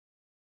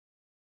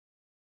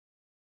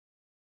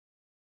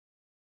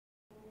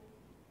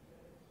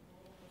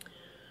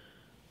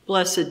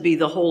Blessed be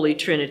the Holy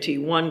Trinity,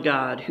 one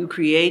God, who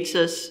creates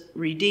us,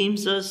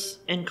 redeems us,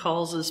 and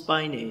calls us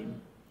by name.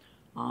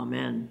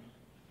 Amen.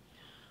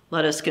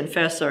 Let us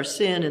confess our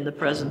sin in the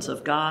presence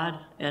of God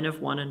and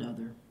of one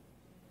another.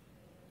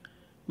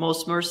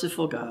 Most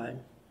merciful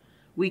God,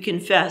 we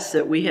confess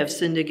that we have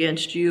sinned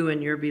against you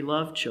and your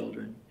beloved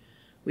children.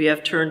 We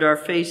have turned our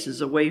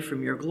faces away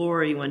from your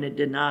glory when it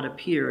did not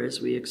appear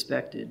as we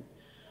expected.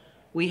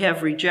 We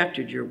have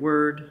rejected your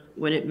word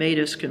when it made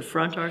us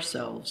confront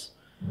ourselves.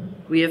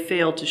 We have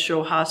failed to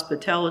show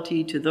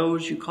hospitality to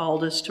those you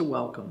called us to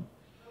welcome.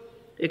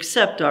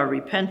 Accept our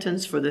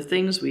repentance for the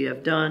things we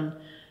have done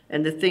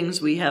and the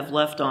things we have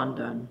left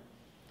undone.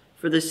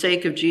 For the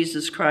sake of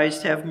Jesus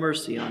Christ, have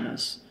mercy on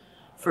us.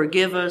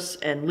 Forgive us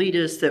and lead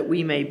us that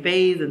we may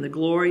bathe in the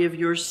glory of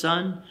your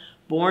Son,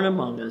 born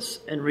among us,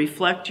 and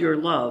reflect your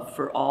love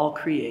for all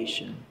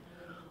creation.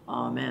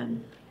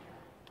 Amen.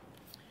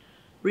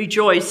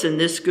 Rejoice in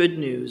this good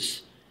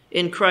news.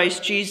 In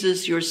Christ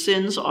Jesus, your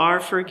sins are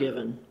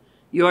forgiven.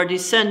 You are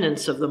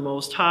descendants of the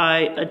Most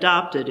High,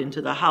 adopted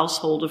into the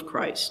household of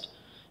Christ,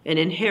 and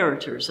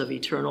inheritors of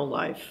eternal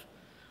life.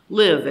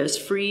 Live as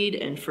freed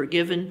and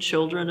forgiven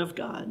children of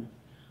God.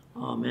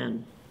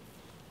 Amen.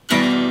 You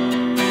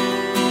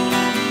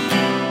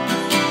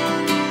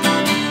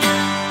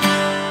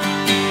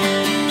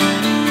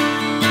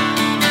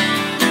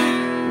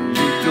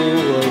go,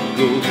 I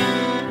go.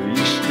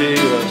 You stay,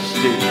 I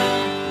stay.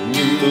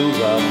 You move,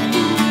 I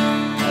move.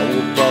 I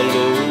will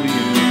follow you.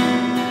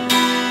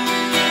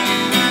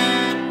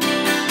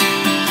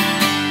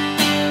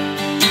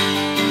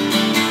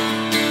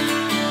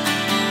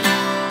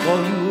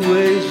 All your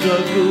ways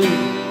are good,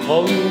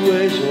 all your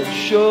ways are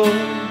sure.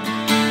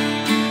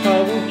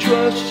 I will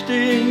trust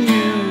in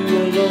you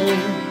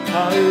alone,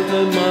 higher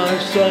than my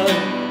sun,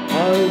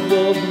 high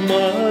above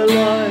my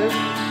life.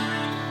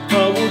 I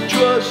will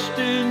trust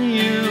in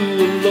you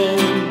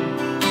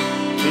alone,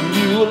 in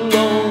you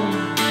alone.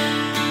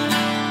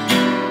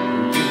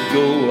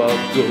 Go,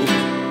 I'll go.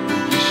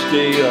 When you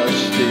stay, I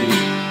stay.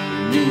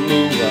 When you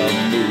move, I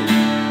move.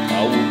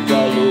 I will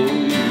follow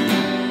you.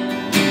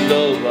 When you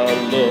love, I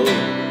love.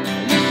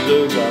 When you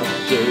serve, I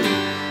serve.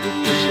 If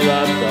this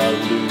life I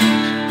lose,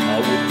 I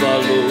will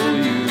follow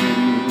you.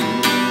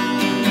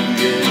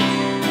 Yeah,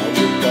 I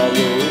will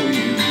follow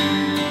you.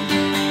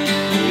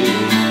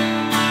 Yeah.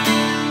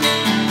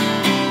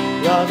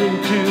 Out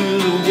into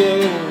the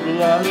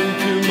world, out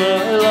into my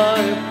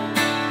life,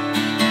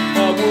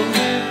 I will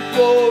live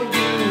for you.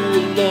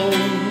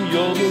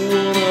 You're the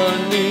one I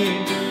need,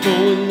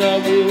 knowing I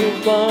will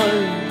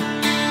find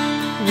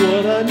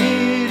what I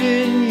need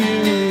in you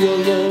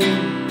alone,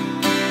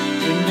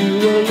 in you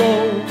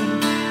alone.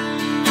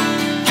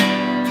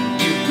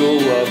 You go,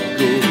 I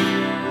go,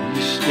 when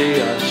you stay,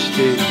 I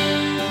stay,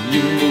 when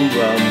you move, I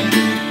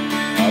move.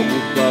 I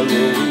will follow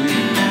you,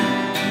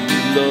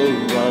 you love,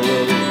 I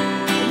love,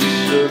 when you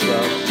serve, I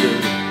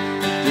serve.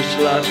 If this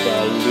life I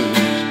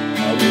lose,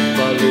 I will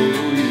follow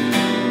you.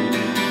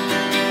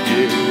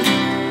 Yeah.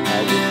 I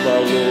will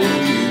follow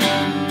you,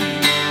 yeah.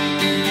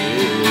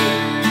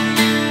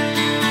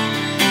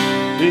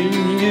 In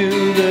you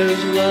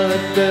there's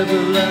life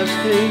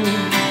everlasting.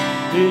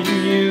 In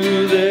you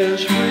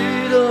there's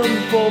freedom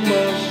for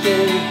my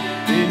soul.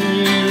 In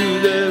you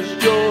there's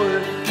joy,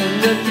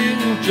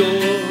 unending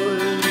joy.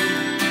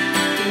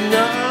 And I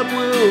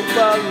will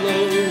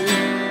follow.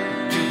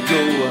 You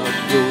go, I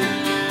go.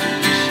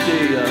 You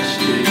stay, I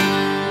stay.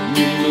 When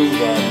you move,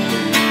 I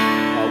move.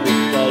 I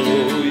will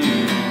follow you.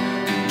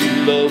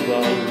 Love, I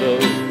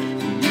love,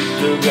 you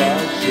serve, I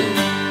serve.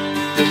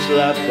 This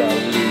life I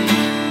lose,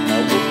 I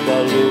will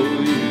follow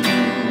you.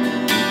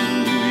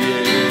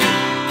 Yeah,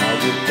 I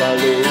will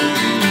follow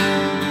you.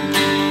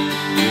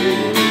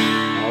 Yeah,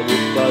 I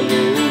will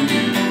follow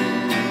you.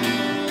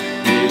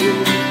 Yeah,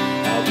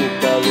 I will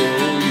follow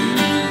you.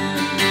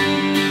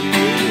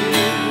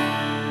 Yeah.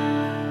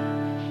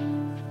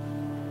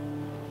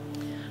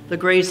 The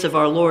grace of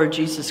our Lord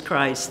Jesus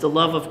Christ, the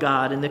love of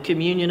God, and the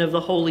communion of the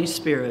Holy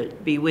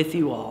Spirit be with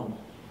you all,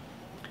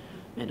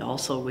 and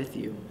also with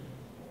you.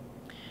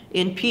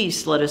 In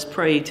peace, let us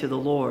pray to the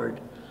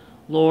Lord.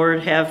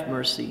 Lord, have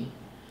mercy.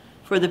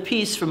 For the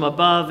peace from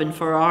above and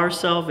for our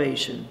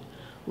salvation,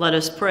 let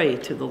us pray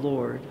to the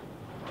Lord.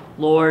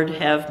 Lord,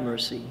 have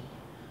mercy.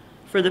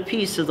 For the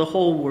peace of the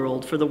whole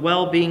world, for the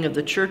well-being of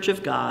the Church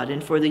of God,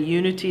 and for the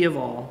unity of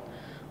all,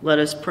 let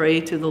us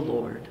pray to the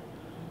Lord.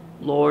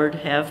 Lord,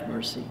 have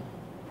mercy.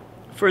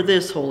 For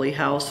this holy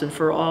house and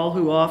for all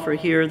who offer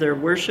here their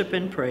worship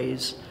and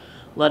praise,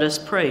 let us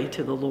pray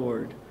to the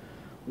Lord.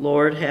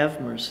 Lord, have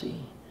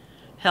mercy.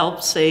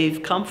 Help,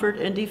 save, comfort,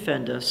 and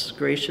defend us,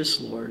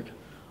 gracious Lord.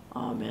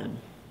 Amen.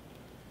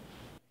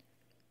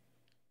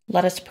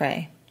 Let us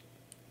pray.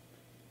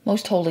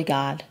 Most holy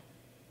God,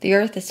 the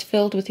earth is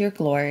filled with your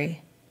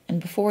glory, and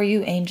before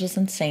you angels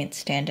and saints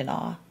stand in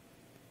awe.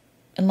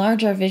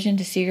 Enlarge our vision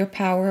to see your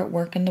power at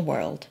work in the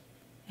world,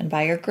 and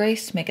by your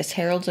grace make us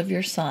heralds of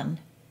your Son,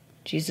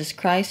 Jesus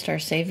Christ, our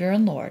Savior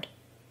and Lord.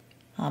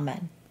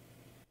 Amen.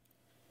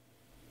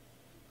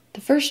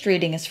 The first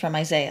reading is from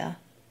Isaiah.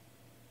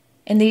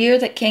 In the year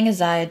that King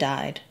Uzziah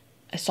died,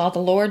 I saw the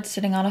Lord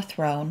sitting on a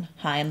throne,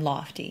 high and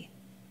lofty,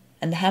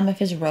 and the hem of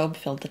his robe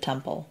filled the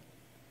temple.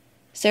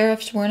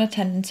 Seraphs were in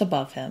attendance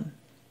above him.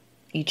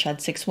 Each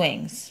had 6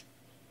 wings.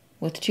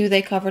 With 2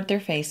 they covered their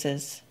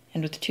faces,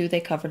 and with 2 they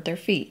covered their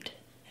feet,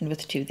 and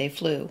with 2 they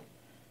flew.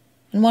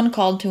 And one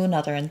called to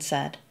another and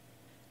said,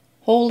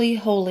 Holy,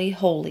 holy,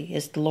 holy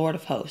is the Lord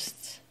of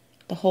hosts.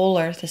 The whole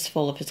earth is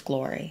full of his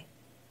glory.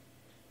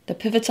 The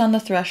pivots on the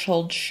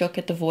threshold shook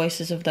at the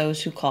voices of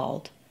those who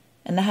called,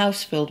 and the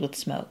house filled with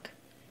smoke.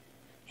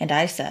 And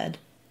I said,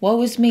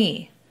 Woe is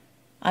me!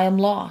 I am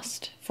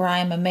lost, for I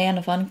am a man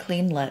of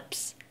unclean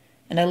lips,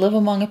 and I live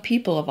among a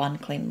people of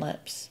unclean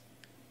lips.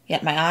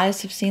 Yet my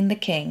eyes have seen the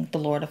King, the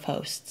Lord of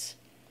hosts.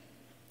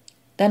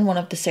 Then one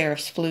of the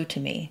seraphs flew to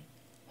me,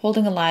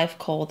 holding a live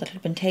coal that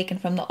had been taken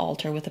from the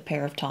altar with a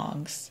pair of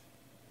tongs.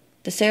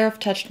 The seraph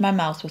touched my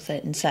mouth with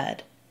it and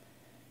said,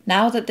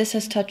 Now that this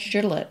has touched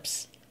your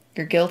lips,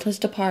 your guilt has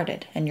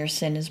departed and your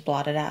sin is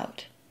blotted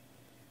out.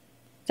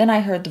 Then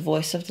I heard the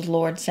voice of the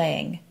Lord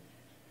saying,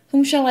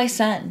 Whom shall I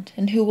send,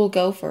 and who will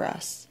go for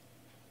us?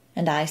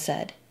 And I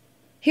said,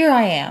 Here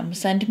I am,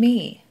 send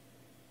me.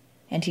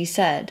 And he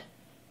said,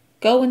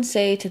 Go and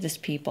say to this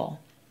people,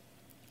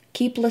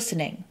 Keep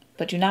listening,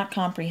 but do not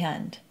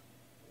comprehend.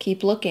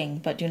 Keep looking,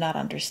 but do not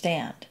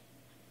understand.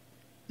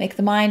 Make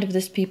the mind of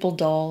this people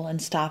dull,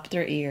 and stop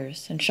their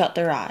ears, and shut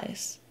their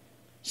eyes,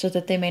 so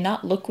that they may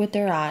not look with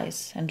their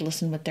eyes, and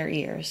listen with their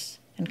ears,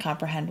 and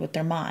comprehend with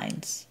their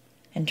minds,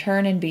 and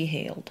turn and be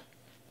healed.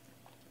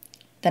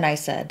 Then I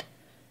said,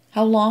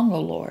 How long, O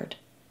Lord?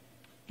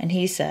 And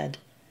he said,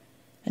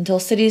 Until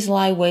cities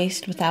lie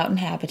waste without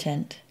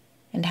inhabitant,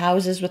 and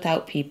houses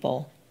without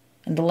people,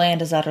 and the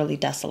land is utterly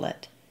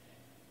desolate,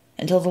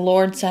 until the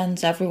Lord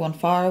sends everyone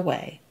far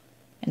away,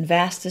 and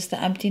vast is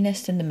the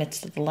emptiness in the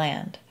midst of the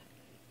land.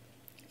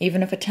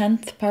 Even if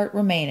 1/10 part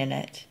remain in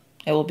it,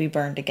 it will be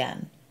burned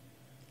again,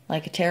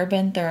 like a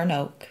terebinth or an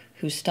oak,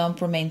 whose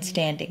stump remains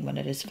standing when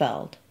it is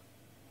felled.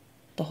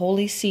 The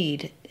holy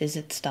seed is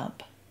its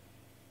stump.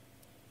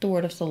 The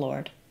word of the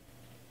Lord.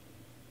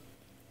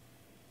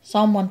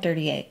 Psalm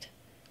 138.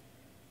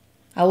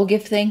 I will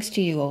give thanks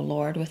to you, O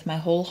Lord, with my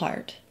whole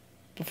heart.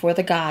 Before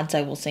the gods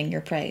I will sing your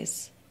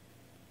praise.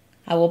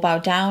 I will bow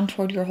down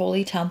toward your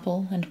holy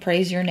temple and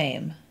praise your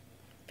name,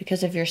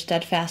 because of your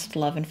steadfast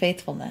love and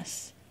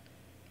faithfulness.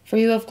 For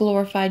you have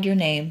glorified your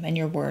name and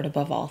your word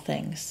above all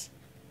things.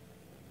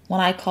 When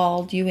I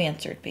called, you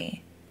answered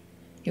me.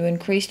 You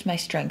increased my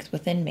strength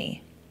within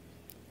me.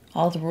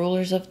 All the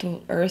rulers of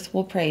the earth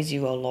will praise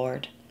you, O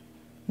Lord,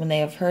 when they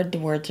have heard the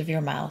words of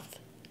your mouth.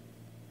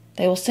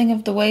 They will sing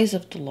of the ways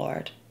of the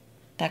Lord,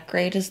 that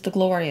great is the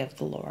glory of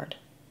the Lord.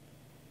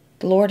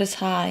 The Lord is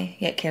high,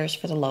 yet cares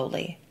for the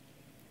lowly,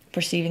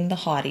 perceiving the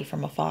haughty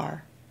from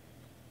afar.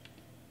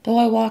 Though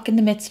I walk in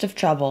the midst of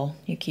trouble,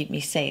 you keep me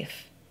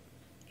safe.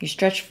 You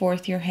stretch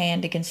forth your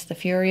hand against the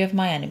fury of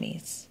my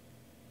enemies.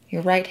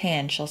 Your right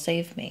hand shall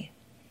save me.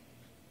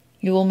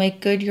 You will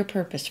make good your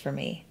purpose for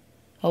me.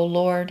 O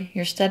Lord,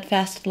 your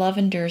steadfast love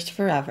endures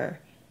forever.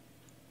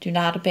 Do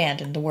not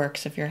abandon the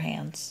works of your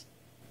hands.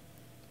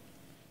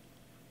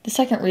 The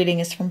second reading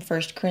is from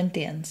 1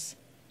 Corinthians.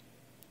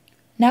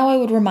 Now I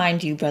would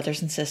remind you,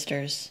 brothers and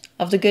sisters,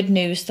 of the good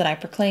news that I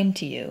proclaimed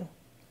to you,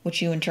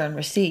 which you in turn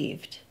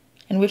received,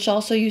 in which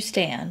also you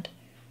stand,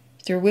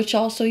 through which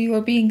also you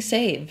are being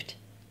saved,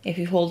 if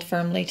you hold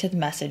firmly to the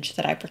message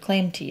that I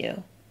proclaimed to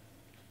you,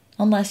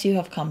 unless you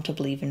have come to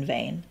believe in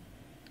vain.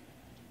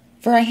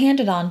 For I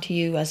handed on to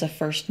you as of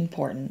first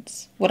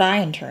importance what I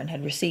in turn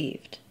had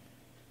received,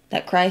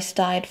 that Christ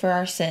died for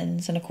our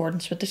sins in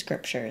accordance with the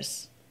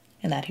Scriptures,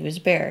 and that he was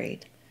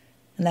buried,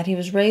 and that he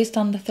was raised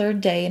on the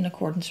 3rd day in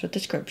accordance with the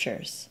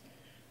Scriptures,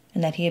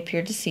 and that he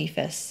appeared to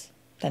Cephas,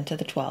 then to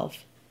the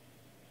 12.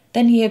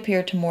 Then he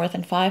appeared to more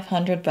than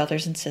 500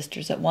 brothers and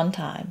sisters at one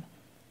time,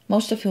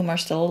 most of whom are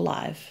still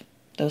alive,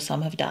 though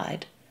some have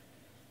died.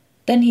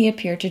 Then he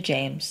appeared to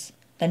James,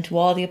 then to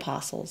all the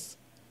apostles.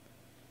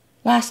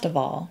 Last of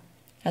all,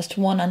 as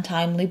to one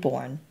untimely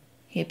born,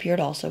 he appeared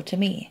also to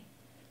me.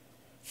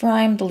 For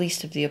I am the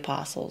least of the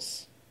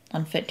apostles,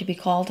 unfit to be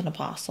called an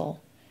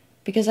apostle,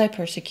 because I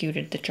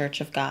persecuted the church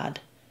of God.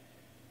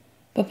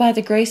 But by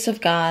the grace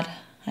of God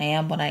I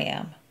am what I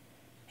am,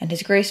 and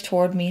his grace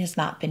toward me has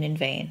not been in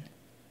vain.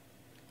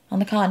 On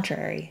the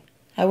contrary,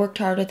 I worked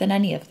harder than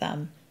any of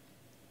them,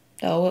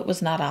 though it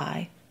was not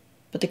I,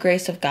 but the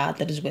grace of God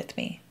that is with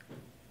me.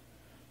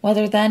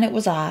 Whether then it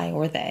was I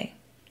or they,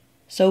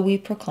 so we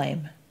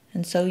proclaim,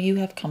 and so you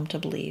have come to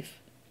believe.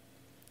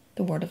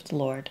 The word of the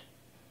Lord.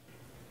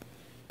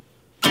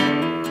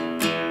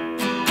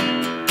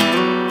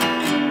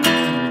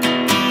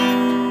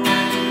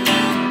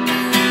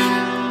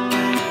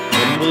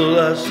 Humble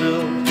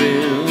thyself in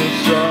the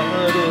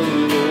sight of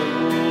the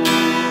Lord.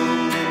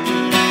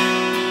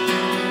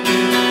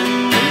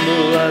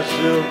 Humble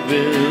thyself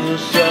in the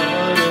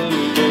sight of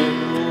the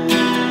Lord,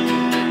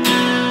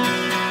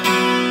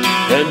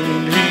 and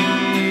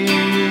he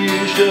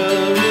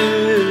shall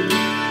lift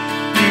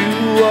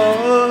you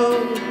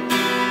up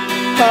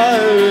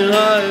higher and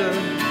higher.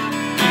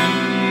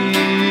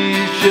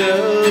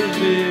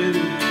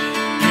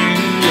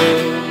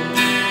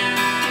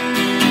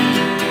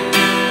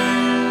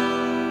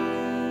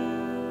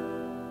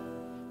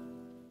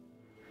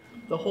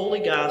 The Holy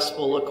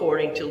Gospel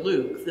according to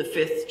Luke, the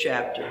 5th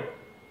chapter.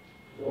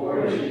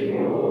 Glory to you,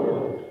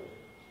 Lord.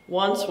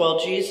 Once while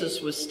Jesus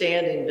was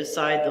standing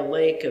beside the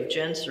lake of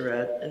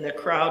Gennesaret, and the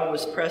crowd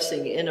was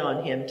pressing in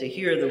on him to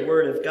hear the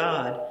word of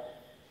God,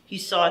 he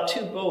saw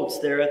 2 boats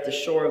there at the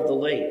shore of the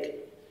lake.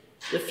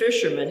 The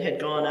fishermen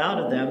had gone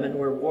out of them and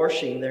were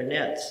washing their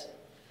nets.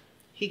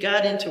 He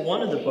got into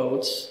one of the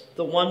boats,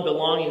 the one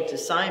belonging to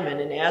Simon,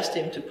 and asked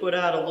him to put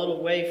out a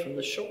little way from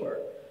the shore.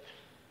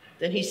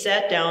 Then he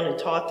sat down and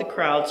taught the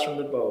crowds from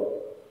the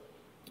boat.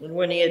 And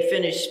when he had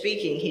finished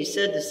speaking, he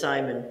said to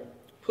Simon,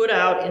 "Put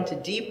out into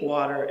deep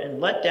water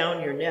and let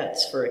down your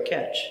nets for a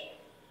catch."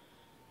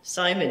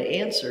 Simon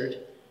answered,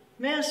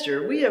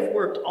 "Master, we have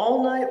worked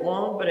all night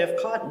long but have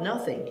caught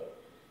nothing.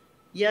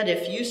 Yet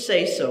if you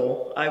say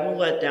so, I will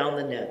let down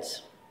the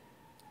nets."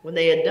 When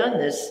they had done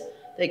this,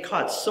 they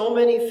caught so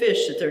many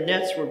fish that their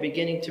nets were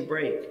beginning to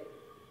break.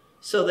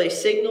 So they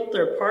signaled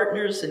their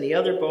partners in the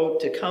other boat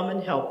to come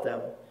and help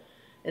them.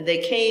 And they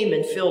came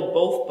and filled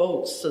both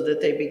boats so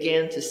that they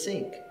began to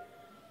sink.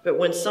 But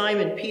when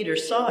Simon Peter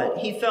saw it,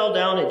 he fell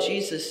down at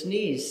Jesus'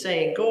 knees,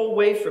 saying, "Go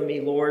away from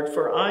me, Lord,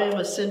 for I am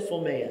a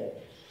sinful man."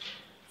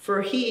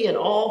 For he and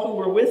all who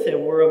were with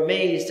him were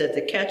amazed at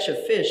the catch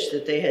of fish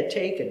that they had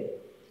taken.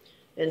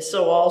 And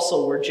so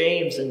also were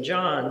James and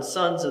John,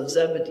 sons of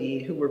Zebedee,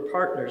 who were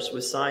partners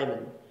with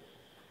Simon.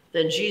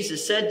 Then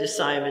Jesus said to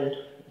Simon,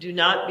 "Do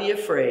not be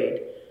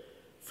afraid.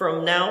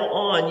 From now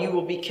on you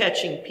will be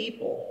catching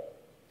people."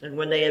 And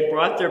when they had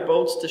brought their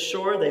boats to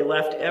shore, they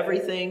left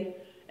everything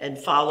and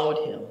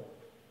followed him.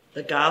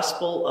 The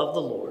Gospel of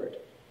the Lord.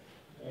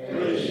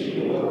 Praise to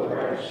you, Lord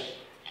Christ.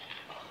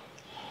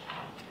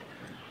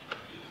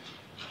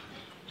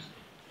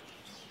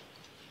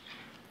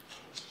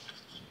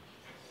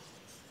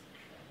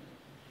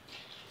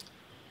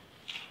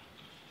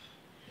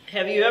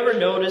 Have you ever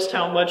noticed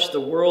how much the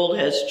world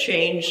has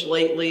changed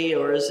lately,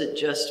 or is it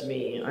just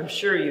me? I'm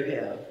sure you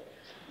have.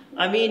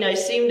 I mean, I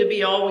seem to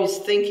be always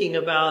thinking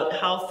about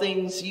how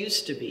things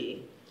used to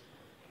be.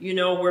 You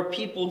know, where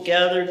people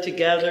gathered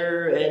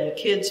together and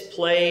kids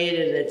played,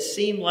 and it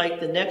seemed like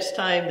the next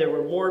time there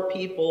were more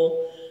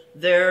people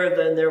there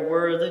than there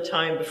were the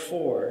time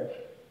before.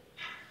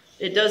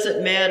 It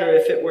doesn't matter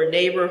if it were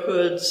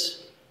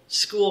neighborhoods,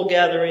 school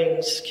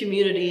gatherings,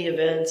 community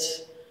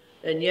events,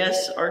 and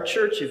yes, our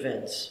church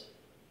events.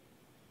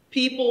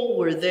 People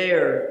were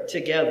there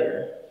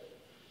together.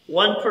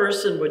 One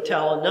person would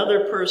tell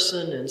another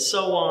person, and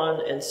so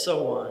on and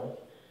so on.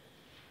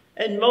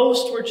 And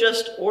most were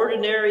just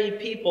ordinary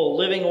people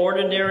living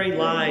ordinary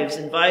lives,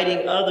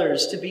 inviting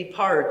others to be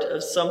part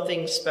of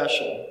something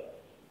special.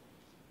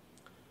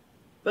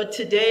 But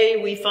today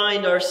we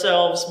find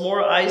ourselves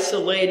more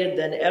isolated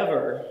than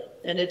ever,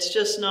 and it's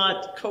just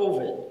not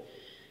COVID.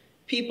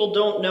 People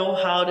don't know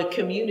how to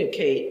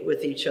communicate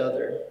with each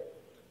other,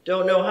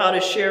 don't know how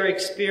to share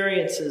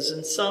experiences,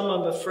 and some,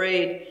 I'm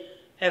afraid,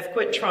 have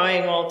quit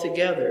trying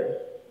altogether.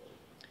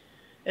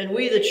 And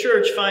we, the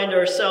church, find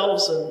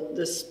ourselves in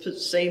this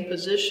same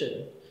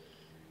position.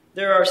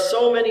 There are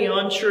so many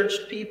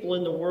unchurched people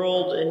in the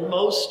world, and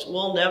most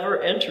will never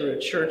enter a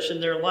church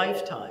in their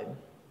lifetime.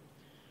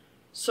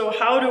 So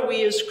how do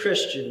we as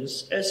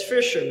Christians, as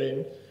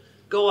fishermen,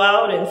 go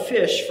out and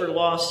fish for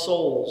lost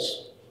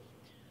souls?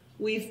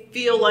 We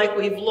feel like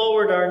we've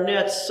lowered our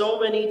nets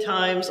so many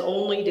times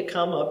only to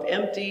come up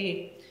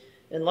empty.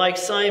 And like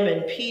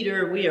Simon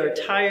Peter, we are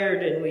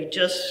tired and we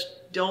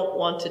just don't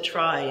want to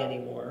try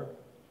anymore.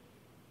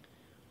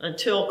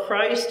 Until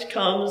Christ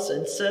comes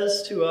and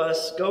says to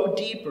us, "Go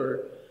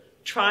deeper,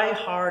 try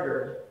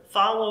harder,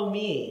 follow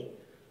me,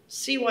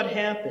 see what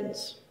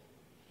happens."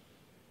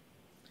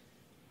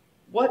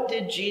 What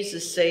did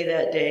Jesus say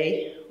that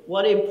day?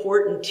 What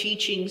important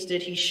teachings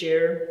did he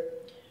share?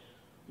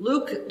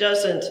 Luke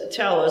doesn't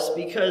tell us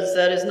because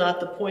that is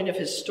not the point of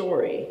his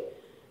story.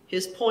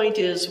 His point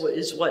is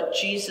what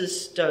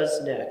Jesus does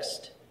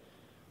next.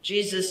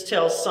 Jesus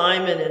tells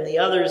Simon and the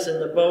others in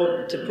the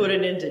boat to put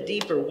it into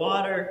deeper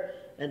water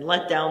and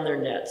let down their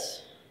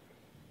nets.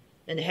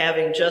 And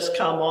having just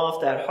come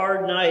off that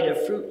hard night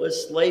of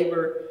fruitless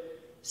labor,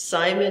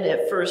 Simon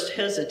at first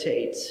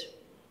hesitates.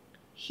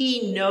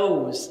 He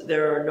knows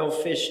there are no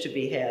fish to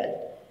be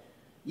had.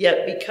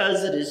 Yet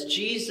because it is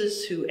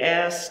Jesus who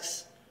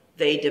asks,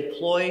 they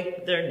deploy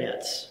their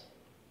nets.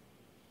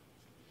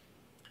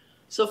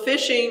 So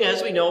fishing,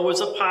 as we know,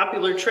 was a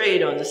popular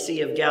trade on the Sea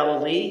of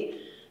Galilee.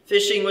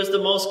 Fishing was the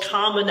most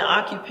common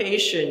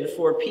occupation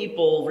for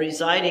people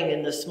residing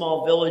in the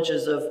small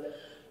villages of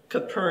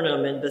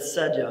Capernaum and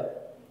Bethsaida,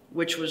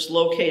 which was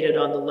located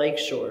on the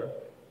lakeshore.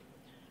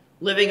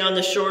 Living on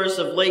the shores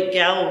of Lake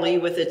Galilee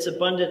with its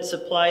abundant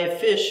supply of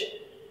fish,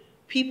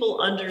 people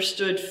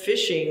understood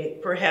fishing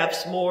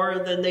perhaps more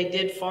than they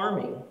did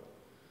farming.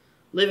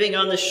 Living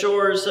on the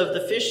shores of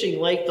the fishing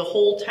lake, the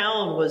whole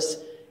town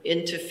was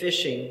into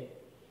fishing.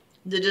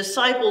 The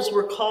disciples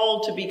were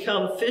called to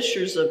become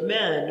fishers of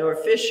men, or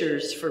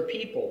fishers for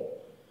people.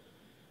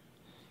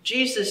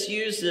 Jesus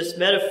used this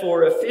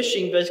metaphor of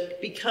fishing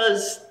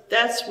because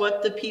that's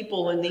what the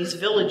people in these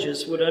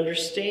villages would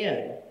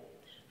understand.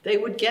 They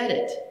would get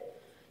it.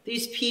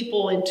 These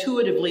people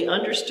intuitively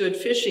understood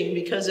fishing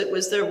because it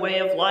was their way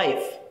of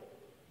life.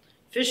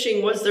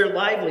 Fishing was their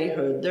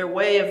livelihood, their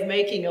way of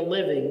making a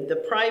living, the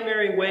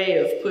primary way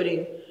of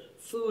putting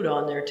food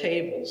on their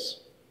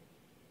tables.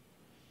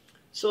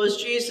 So as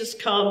Jesus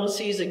comes,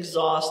 he's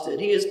exhausted.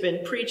 He has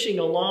been preaching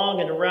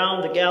along and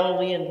around the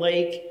Galilean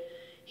lake.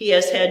 He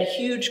has had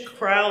huge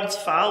crowds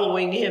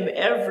following him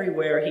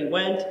everywhere he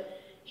went.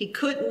 He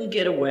couldn't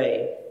get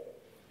away.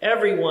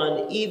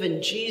 Everyone,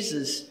 even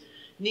Jesus,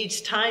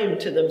 needs time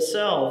to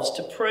themselves,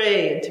 to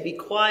pray and to be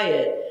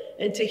quiet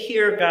and to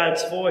hear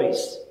God's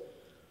voice.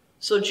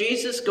 So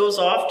Jesus goes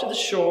off to the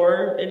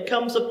shore and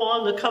comes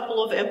upon a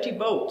couple of empty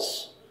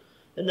boats.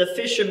 And the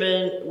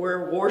fishermen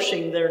were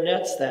washing their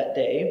nets that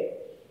day.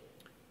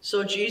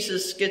 So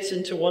Jesus gets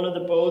into one of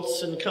the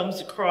boats and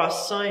comes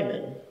across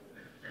Simon.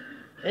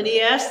 And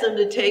he asked them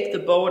to take the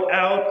boat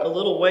out a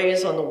little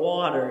ways on the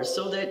water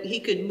so that he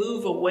could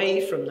move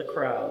away from the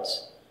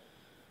crowds.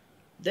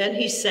 Then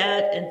he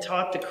sat and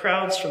taught the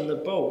crowds from the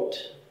boat.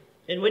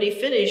 And when he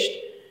finished,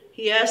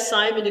 he asked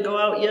Simon to go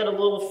out yet a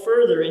little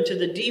further into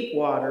the deep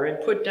water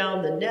and put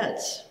down the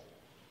nets.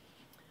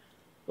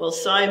 Well,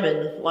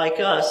 Simon,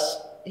 like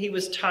us, he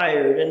was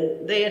tired,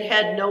 and they had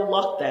had no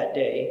luck that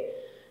day.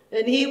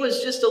 And he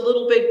was just a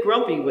little bit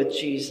grumpy with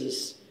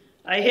Jesus.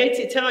 I hate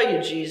to tell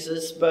you,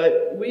 Jesus,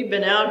 but we've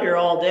been out here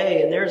all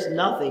day and there's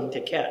nothing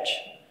to catch.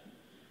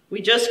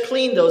 We just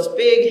cleaned those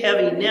big,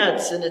 heavy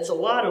nets, and it's a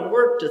lot of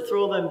work to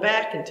throw them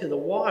back into the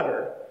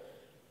water.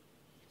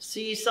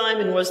 See,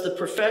 Simon was the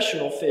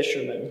professional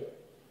fisherman.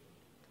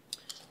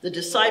 The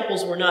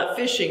disciples were not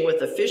fishing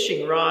with a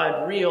fishing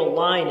rod, reel,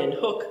 line, and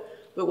hook,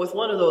 but with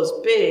one of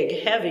those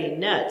big, heavy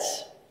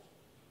nets.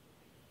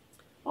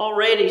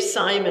 Already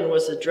Simon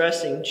was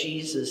addressing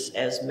Jesus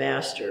as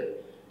master.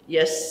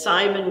 Yes,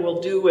 Simon will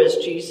do as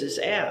Jesus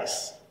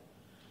asks.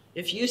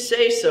 If you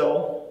say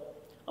so.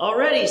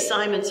 Already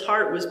Simon's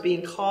heart was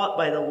being caught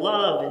by the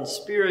love and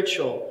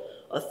spiritual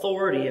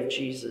authority of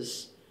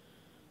Jesus.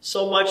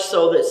 So much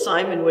so that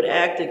Simon would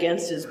act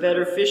against his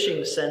better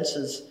fishing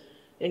senses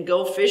and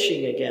go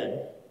fishing again.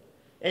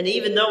 And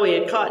even though he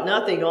had caught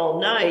nothing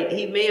all night,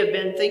 he may have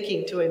been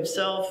thinking to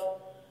himself,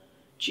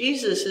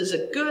 Jesus is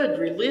a good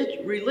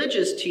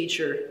religious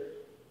teacher,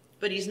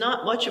 but he's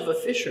not much of a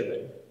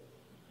fisherman.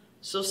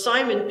 So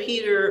Simon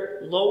Peter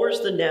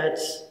lowers the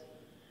nets,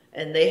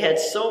 and they had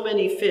so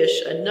many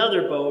fish,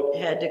 another boat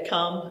had to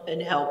come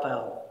and help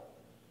out.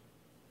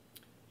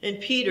 And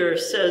Peter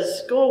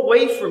says, "Go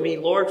away from me,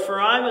 Lord, for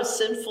I'm a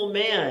sinful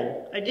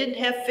man. I didn't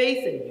have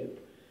faith in you."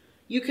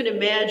 You can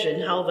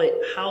imagine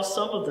how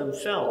some of them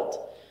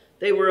felt.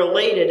 They were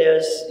elated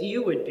as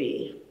you would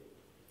be.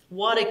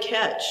 What a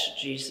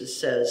catch, Jesus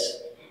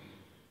says.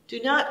 Do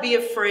not be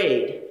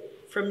afraid.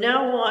 From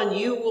now on,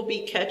 you will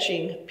be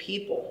catching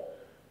people.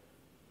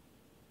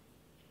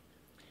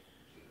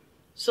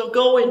 So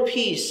go in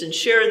peace and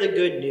share the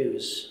good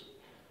news.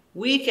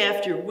 Week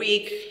after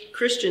week,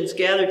 Christians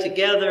gather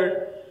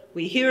together.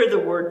 We hear the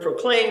word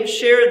proclaimed,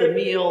 share the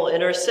meal,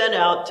 and are sent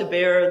out to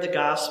bear the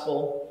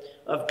gospel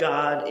of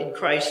God in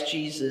Christ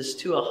Jesus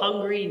to a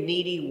hungry,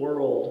 needy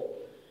world.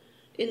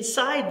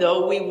 Inside,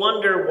 though, we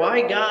wonder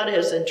why God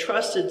has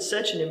entrusted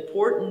such an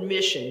important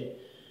mission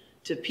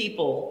to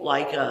people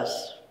like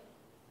us.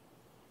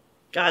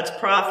 God's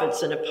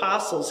prophets and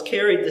apostles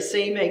carried the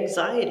same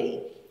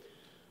anxiety.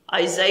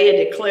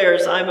 Isaiah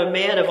declares, "I'm a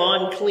man of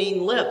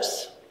unclean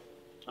lips.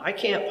 I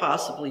can't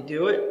possibly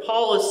do it."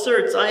 Paul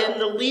asserts, "I am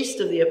the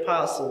least of the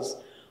apostles,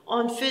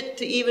 unfit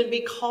to even be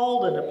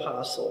called an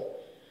apostle,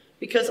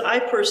 because I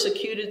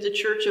persecuted the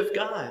church of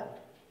God."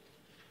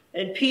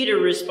 And Peter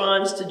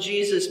responds to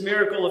Jesus'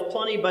 miracle of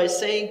plenty by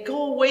saying,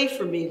 "Go away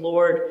from me,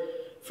 Lord,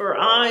 for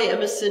I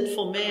am a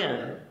sinful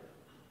man."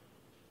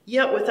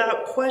 Yet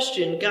without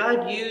question,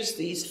 God used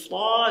these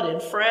flawed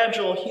and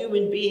fragile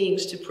human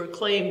beings to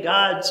proclaim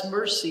God's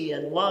mercy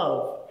and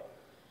love.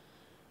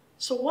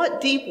 So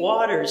what deep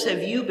waters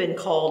have you been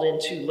called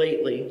into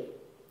lately?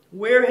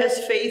 Where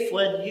has faith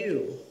led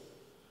you?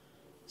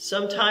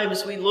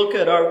 Sometimes we look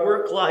at our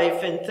work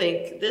life and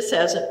think, this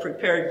hasn't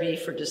prepared me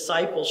for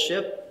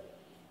discipleship.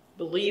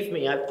 Believe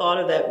me, I've thought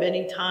of that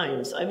many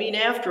times. I mean,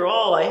 after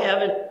all, I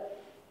haven't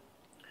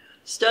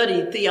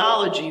studied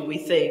theology, we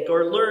think,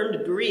 or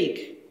learned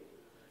Greek.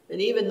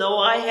 And even though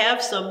I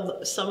have some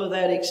of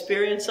that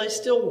experience, I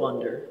still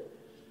wonder,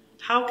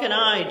 how can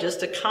I,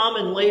 just a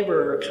common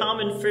laborer, a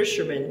common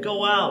fisherman,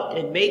 go out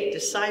and make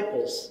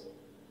disciples?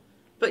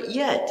 But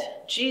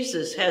yet,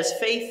 Jesus has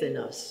faith in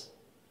us.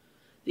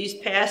 These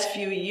past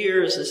few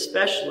years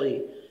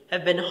especially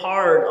have been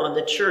hard on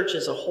the church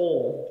as a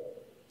whole.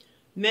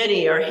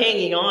 Many are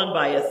hanging on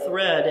by a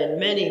thread, and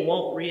many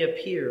won't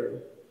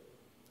reappear.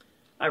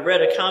 I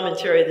read a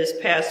commentary this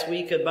past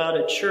week about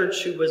a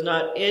church who was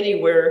not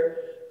anywhere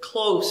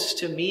close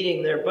to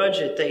meeting their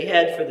budget they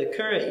had for the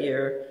current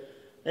year,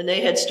 and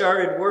they had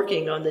started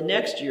working on the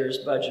next year's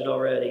budget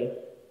already.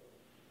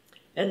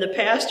 And the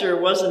pastor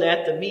wasn't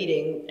at the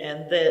meeting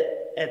at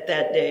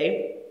that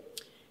day,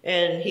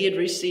 and he had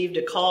received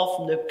a call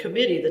from the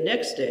committee the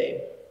next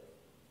day.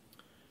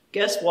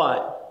 Guess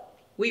what?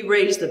 We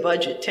raised the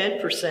budget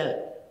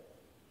 10%.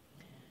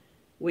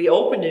 We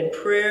opened in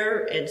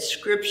prayer and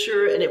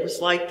scripture, and it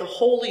was like the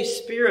Holy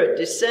Spirit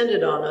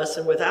descended on us,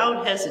 and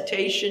without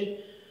hesitation,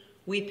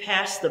 we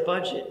passed the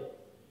budget.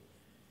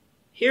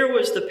 Here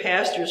was the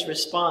pastor's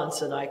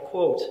response, and I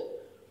quote,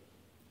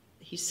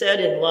 he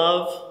said in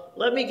love,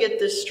 "Let me get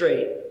this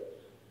straight.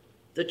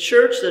 The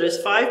church that is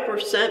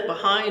 5%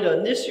 behind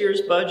on this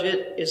year's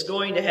budget is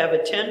going to have a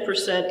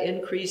 10%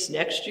 increase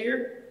next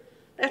year?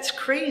 That's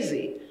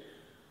crazy.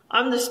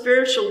 I'm the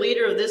spiritual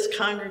leader of this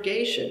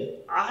congregation.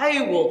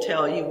 I will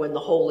tell you when the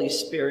Holy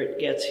Spirit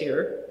gets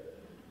here.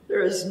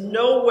 There is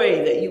no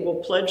way that you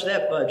will pledge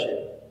that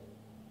budget."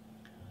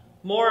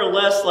 More or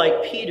less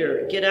like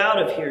Peter, "Get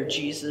out of here,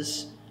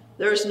 Jesus.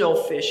 There's no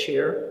fish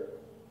here."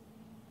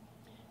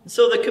 And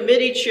so the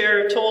committee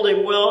chair told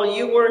him, "Well,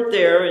 you weren't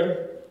there," and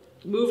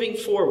moving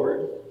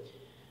forward,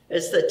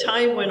 as the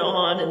time went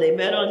on and they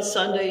met on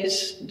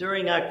Sundays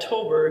during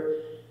October,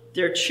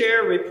 their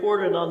chair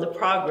reported on the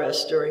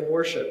progress during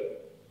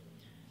worship.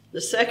 The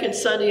second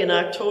Sunday in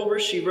October,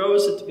 she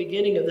rose at the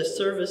beginning of the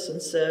service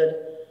and said,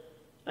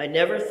 "I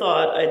never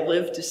thought I'd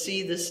live to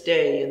see this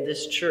day in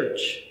this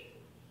church.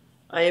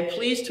 I am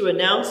pleased to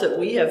announce that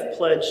we have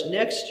pledged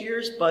next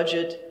year's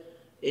budget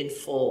in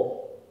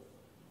full."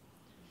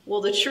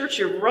 Well, the church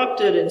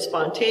erupted in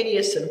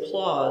spontaneous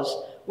applause,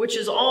 which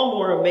is all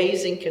more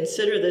amazing.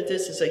 Consider that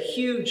this is a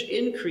huge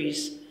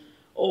increase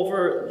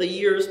over the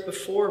years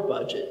before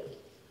budget.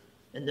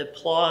 And the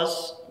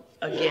applause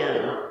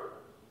again.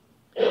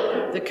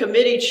 The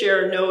committee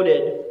chair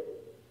noted,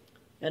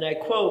 and I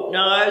quote,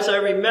 "Now, as I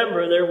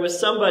remember, there was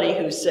somebody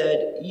who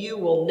said, 'You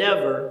will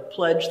never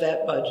pledge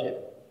that budget.'"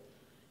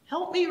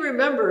 Help me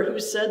remember who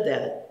said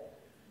that.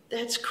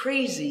 That's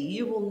crazy.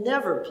 You will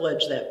never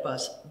pledge that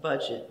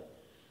budget.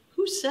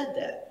 Who said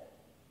that?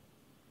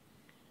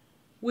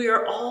 We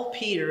are all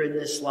Peter in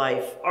this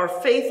life. Our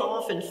faith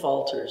often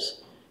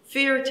falters.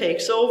 Fear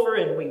takes over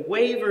and we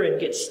waver and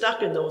get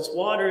stuck in those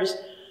waters,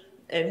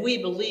 and we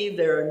believe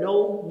there are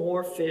no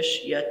more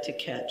fish yet to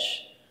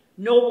catch.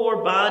 No more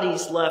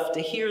bodies left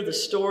to hear the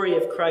story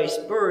of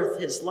Christ's birth,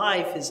 his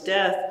life, his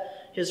death,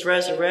 his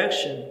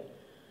resurrection.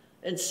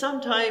 And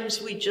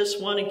sometimes we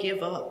just want to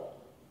give up.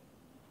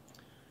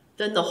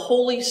 Then the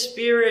Holy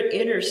Spirit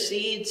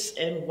intercedes,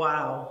 and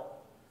wow.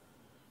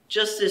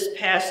 Just this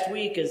past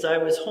week, as I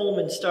was home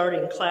and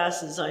starting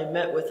classes, I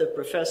met with a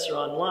professor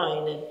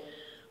online, and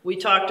we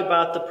talked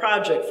about the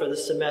project for the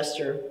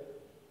semester.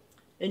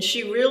 And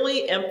she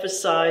really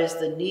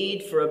emphasized the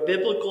need for a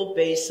biblical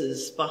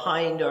basis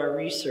behind our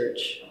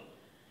research.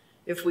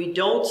 If we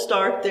don't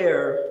start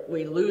there,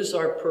 we lose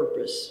our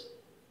purpose.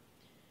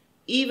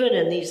 Even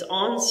in these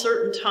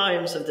uncertain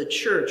times of the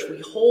church, we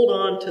hold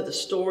on to the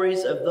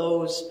stories of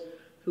those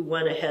who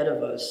went ahead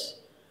of us,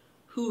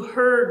 who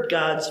heard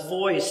God's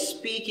voice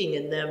speaking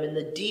in them in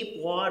the deep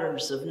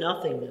waters of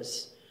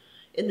nothingness,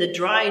 in the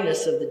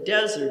dryness of the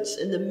deserts,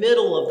 in the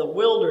middle of the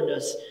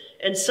wilderness,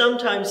 and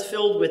sometimes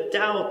filled with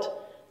doubt,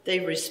 they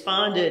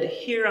responded,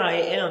 "Here I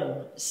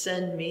am,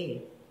 send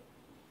me."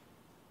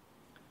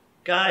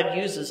 God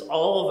uses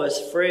all of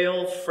us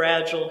frail,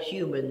 fragile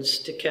humans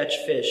to catch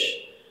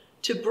fish,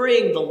 to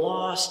bring the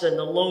lost and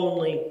the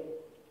lonely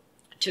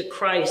to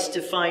Christ,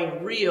 to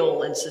find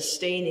real and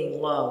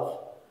sustaining love.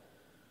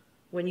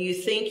 When you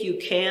think you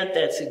can't,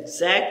 that's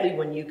exactly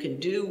when you can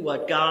do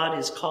what God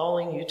is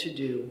calling you to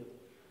do.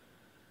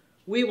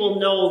 We will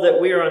know that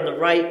we are on the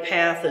right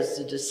path as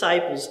the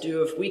disciples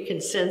do if we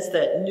can sense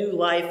that new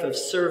life of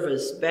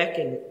service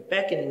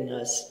beckoning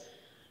us,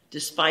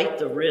 despite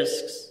the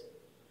risks,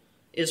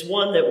 is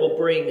one that will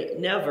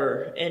bring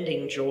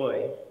never-ending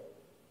joy.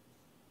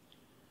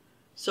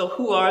 So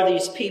who are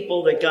these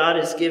people that God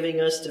is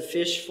giving us to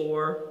fish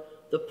for?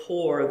 The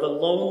poor, the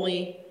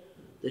lonely,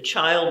 the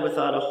child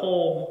without a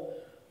home,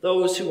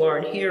 those who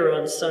aren't here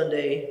on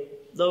Sunday,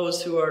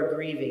 those who are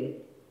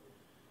grieving.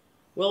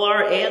 Will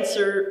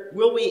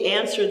we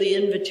answer the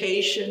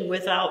invitation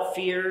without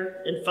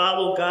fear and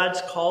follow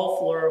God's call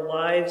for our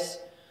lives?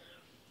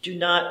 Do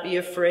not be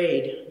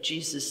afraid,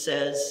 Jesus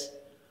says.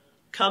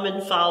 Come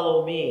and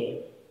follow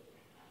me.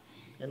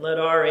 And let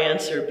our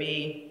answer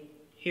be,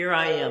 "Here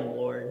I am,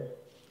 Lord.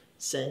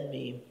 Send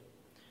me."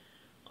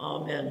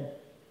 Amen.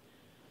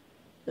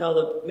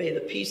 Now may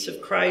the peace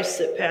of Christ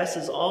that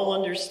passes all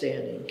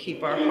understanding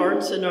keep our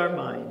hearts and our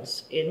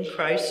minds in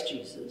Christ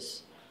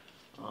Jesus.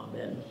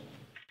 Amen.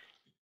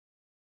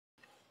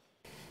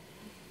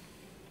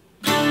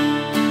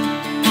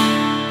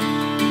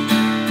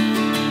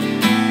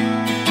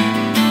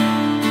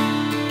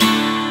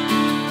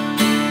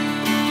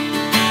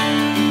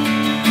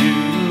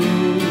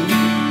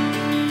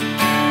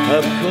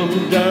 I've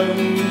come down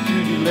to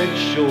the lake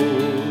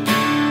shore,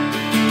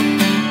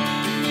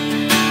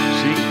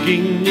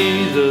 seeking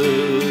neither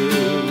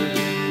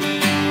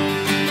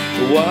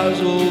the wise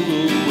or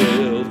the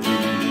wealthy,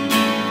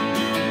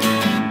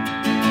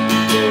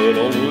 but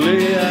only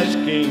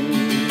asking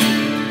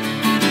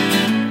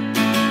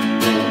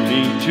for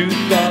me to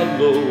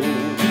follow.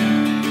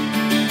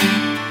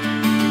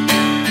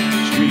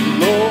 Sweet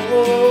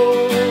Lord,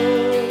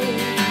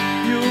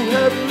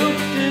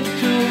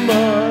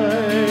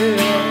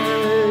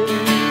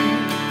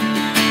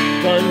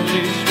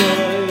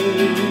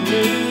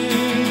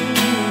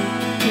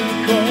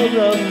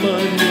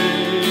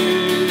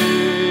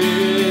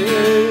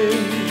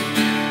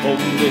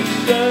 the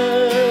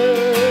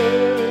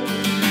sand.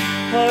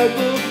 I've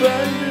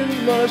abandoned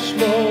my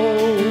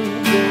small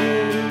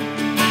boat.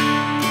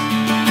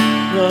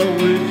 Now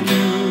with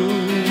you,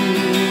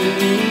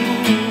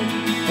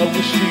 I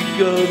will seek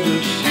other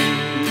sea.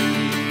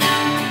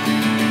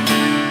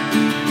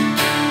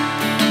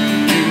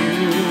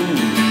 You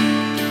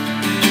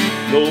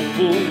know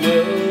full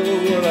well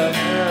what I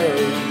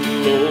have,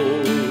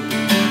 Lord.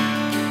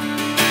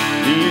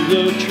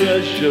 Neither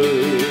treasure,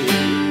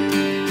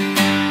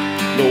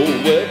 no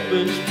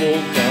weapons for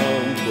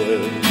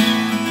conquest.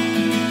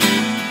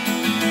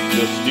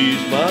 Just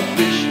these my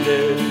fish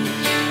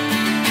nets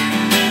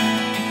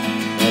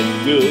and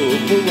will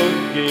for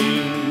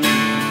working.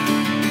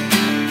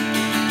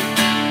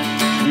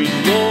 Sweet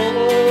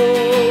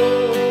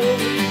Lord,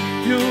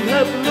 you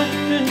have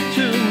looked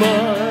into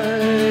my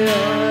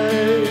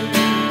eyes,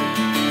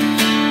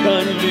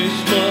 kindly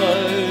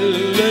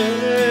smiling,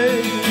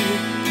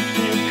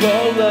 you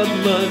call out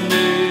my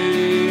name.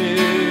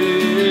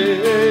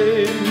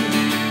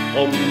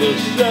 On the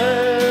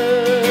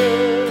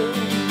sand,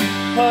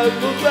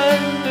 I've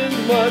abandoned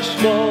my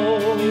small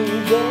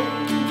boat.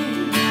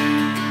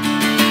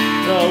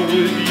 Now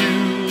with you,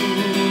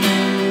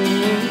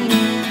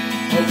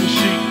 I will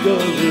seek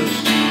other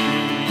seas.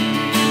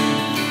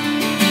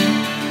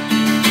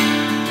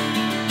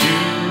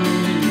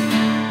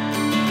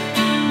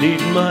 You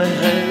need my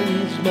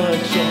hands, my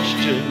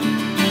exhaustion,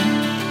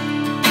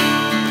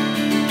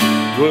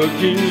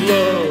 working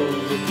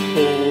love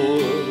for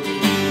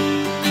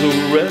the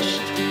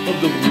rest of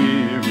the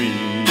weary,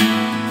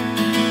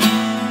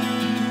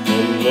 a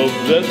love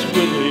that's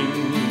willing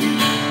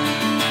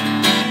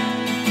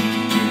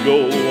to go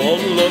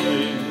on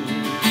loving.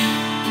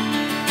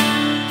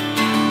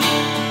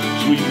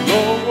 Sweet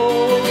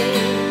Lord,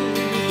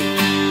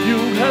 you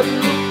have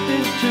looked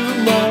into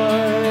my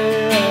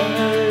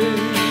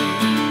eyes,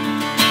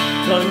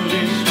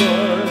 kindly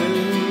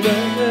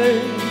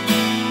smiling,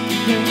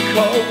 you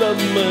called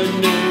out my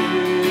name.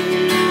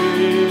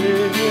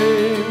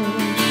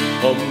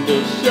 On the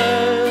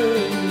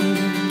sand,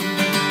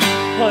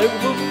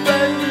 I've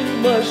abandoned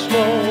my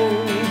small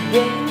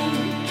boat.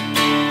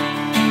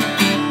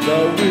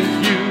 Now with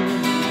you,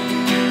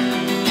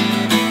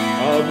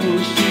 I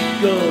will seek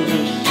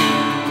other seas.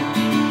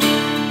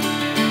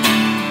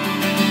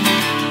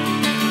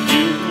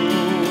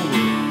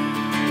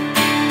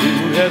 You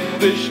have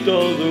fished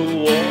all the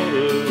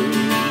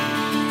waters,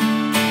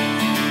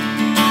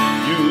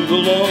 you the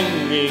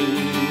longing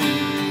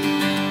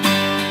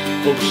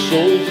of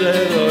souls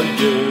that are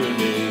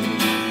yearning.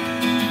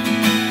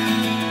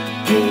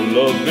 Oh,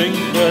 loving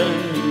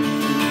friend,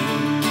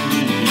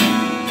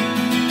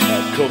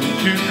 I've come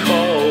to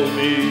call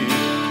me.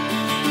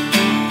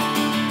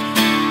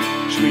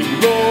 Sweet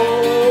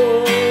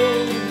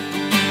Lord,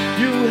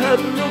 you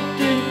have looked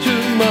into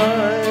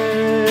my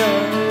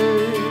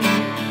eyes,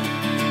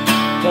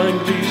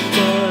 kindly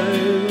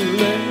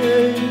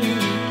smiling,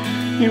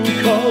 you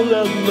call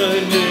out my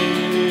name.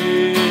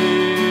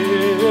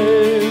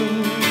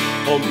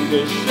 On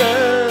the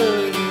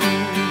sand,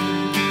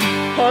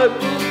 I've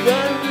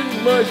abandoned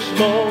my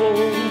small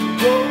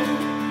boat.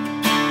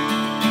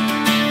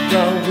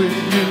 Now with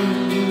you,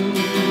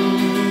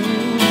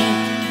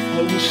 I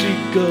will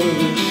seek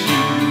other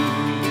seas.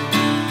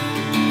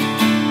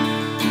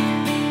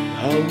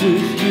 Now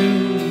with you,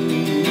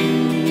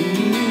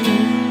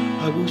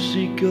 I will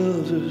seek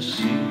other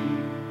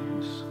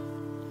seas.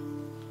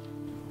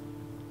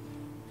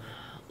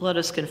 Let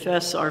us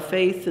confess our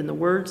faith in the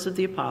words of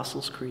the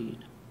Apostles'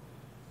 Creed.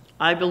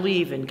 I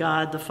believe in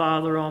God the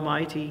Father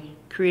Almighty,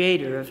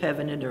 creator of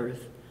heaven and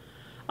earth.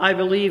 I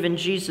believe in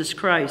Jesus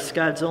Christ,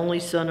 God's only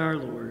Son, our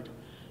Lord,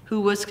 who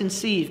was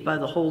conceived by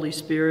the Holy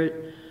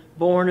Spirit,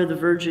 born of the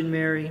Virgin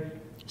Mary,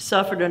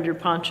 suffered under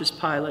Pontius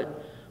Pilate,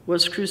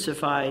 was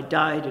crucified,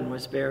 died, and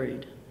was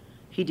buried.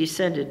 He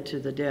descended to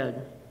the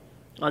dead.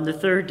 On the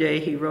third day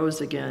he rose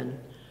again.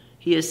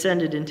 He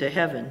ascended into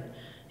heaven.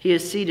 He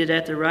is seated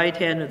at the right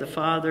hand of the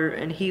Father,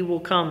 and he will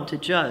come to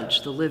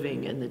judge the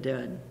living and the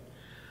dead.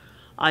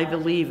 I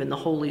believe in the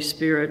Holy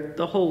Spirit,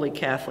 the Holy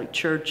Catholic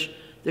Church,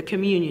 the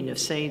communion of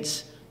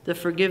saints, the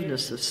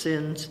forgiveness of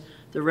sins,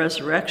 the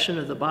resurrection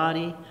of the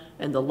body,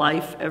 and the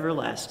life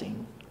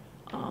everlasting.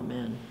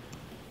 Amen.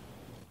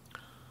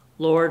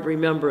 Lord,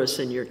 remember us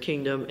in your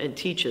kingdom and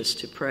teach us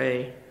to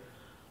pray.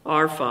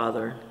 Our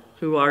Father,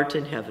 who art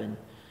in heaven,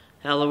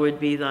 hallowed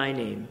be thy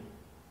name.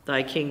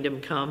 Thy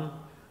kingdom come,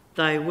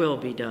 thy will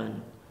be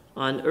done,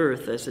 on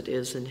earth as it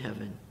is in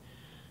heaven.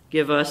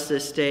 Give us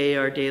this day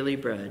our daily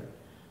bread,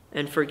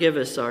 and forgive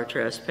us our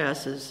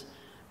trespasses,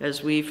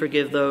 as we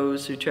forgive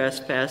those who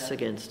trespass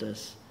against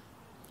us.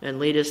 And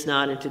lead us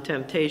not into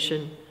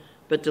temptation,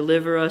 but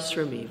deliver us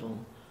from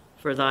evil.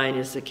 For thine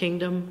is the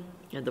kingdom,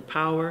 and the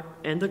power,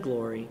 and the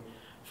glory,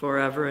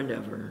 forever and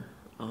ever.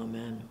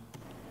 Amen.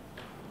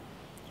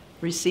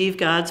 Receive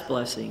God's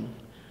blessing.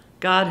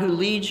 God, who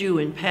leads you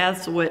in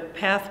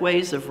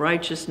pathways of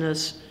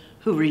righteousness,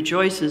 who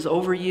rejoices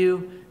over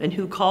you, and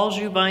who calls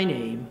you by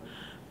name,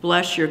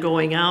 bless your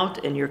going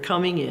out and your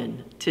coming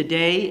in,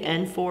 today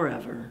and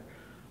forever.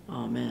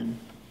 Amen.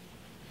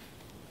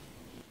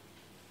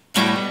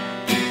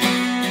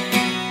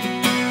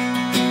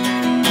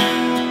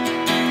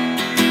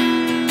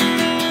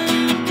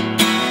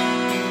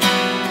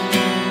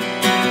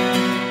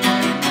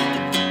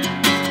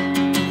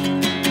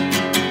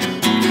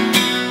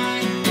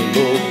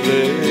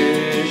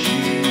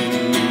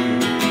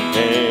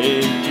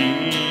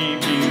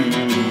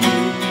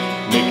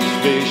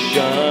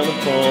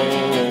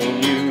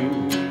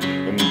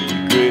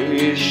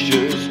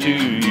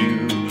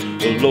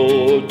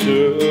 Lord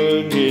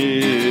turn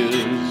his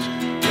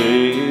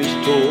face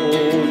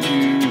toward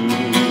you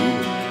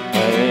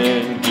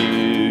and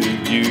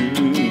give you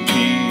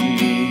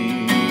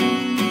peace.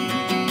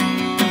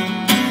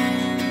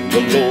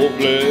 The Lord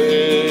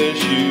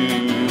bless you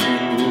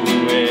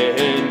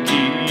and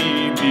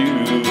keep you,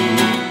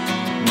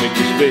 make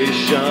his face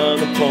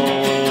shine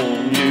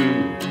upon you,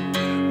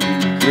 be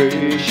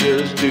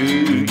gracious to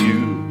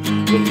you.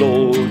 The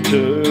Lord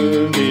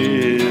turn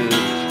his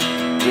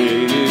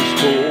face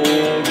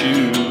toward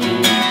you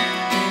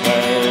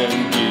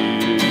and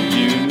give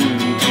you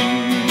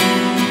peace.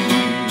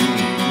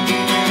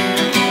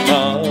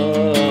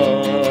 Amen.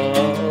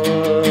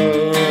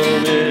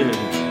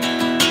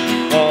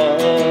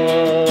 Amen.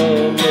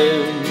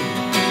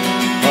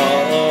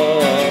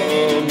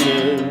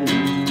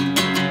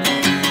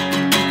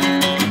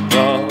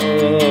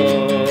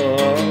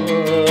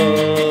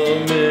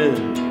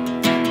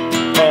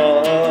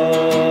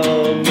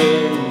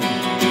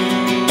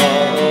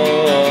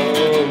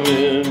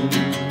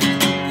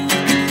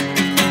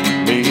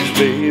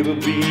 Favor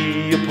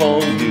be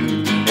upon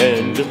you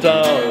and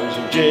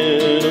 1,000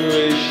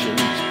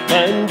 generations,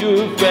 and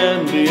your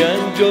family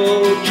and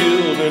your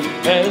children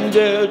and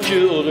their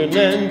children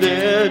and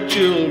their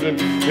children.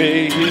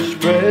 May his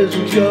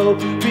presence go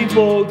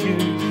before you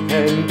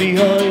and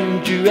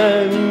behind you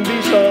and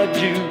beside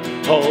you,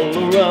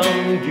 all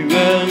around you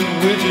and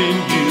within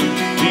you.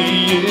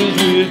 He is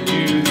with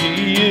you,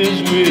 he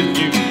is with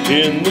you,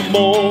 in the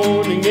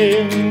morning,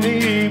 in the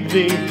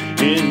evening,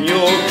 in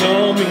your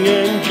coming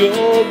and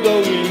your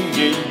going,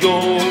 in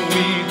your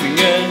weeping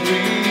and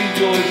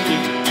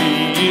rejoicing.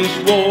 He is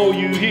for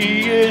you,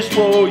 he is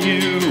for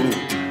you.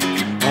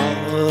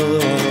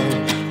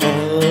 Amen.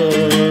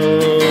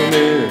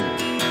 Amen.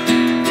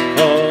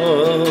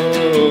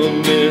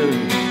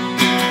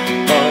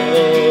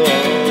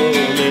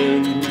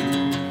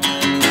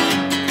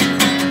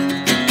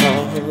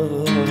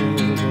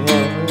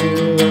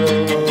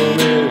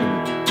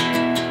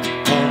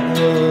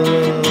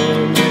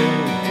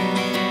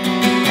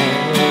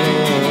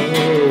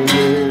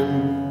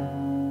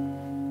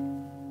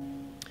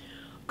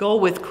 Go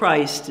with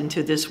Christ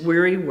into this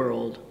weary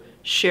world.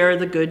 Share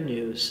the good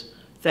news.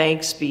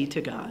 Thanks be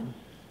to God.